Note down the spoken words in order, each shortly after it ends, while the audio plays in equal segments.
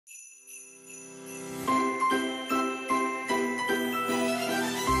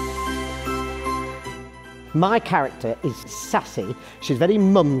My character is sassy, she's very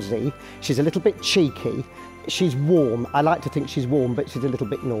mumsy, she's a little bit cheeky, she's warm. I like to think she's warm, but she's a little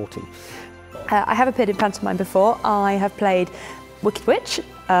bit naughty. I have appeared in pantomime before. I have played Wicked Witch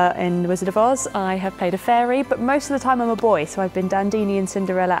in The Wizard of Oz. I have played a fairy, but most of the time I'm a boy, so I've been Dandini in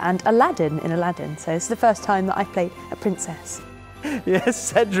Cinderella and Aladdin in Aladdin, so it's the first time that I've played a princess.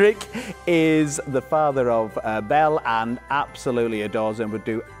 Yes, Cedric is the father of Belle and absolutely adores her and would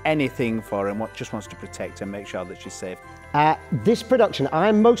do anything for her and just wants to protect her and make sure that she's safe. This production,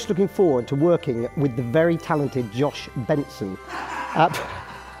 I'm most looking forward to working with the very talented Josh Benson.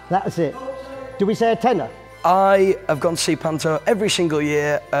 That's it. Do we say a tenor? I have gone to see Panto every single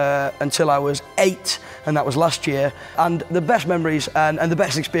year until I was 8, and that was last year. And the best memories and the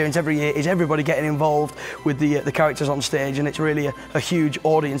best experience every year is everybody getting involved with the characters on stage, and it's really a huge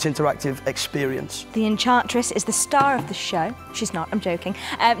audience interactive experience. The Enchantress is the star of the show. She's not, I'm joking.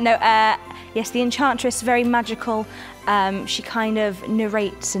 Yes, the Enchantress, very magical. She kind of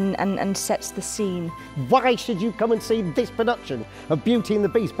narrates and sets the scene. Why should you come and see this production of Beauty and the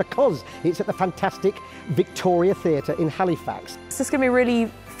Beast? Because it's at the fantastic Victoria Theatre in Halifax. So it's going to be a really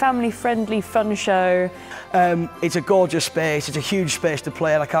family-friendly, fun show. It's a gorgeous space, it's a huge space to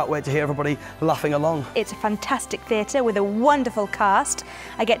play, and I can't wait to hear everybody laughing along. It's a fantastic theatre with a wonderful cast.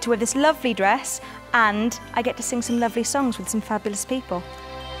 I get to wear this lovely dress and I get to sing some lovely songs with some fabulous people.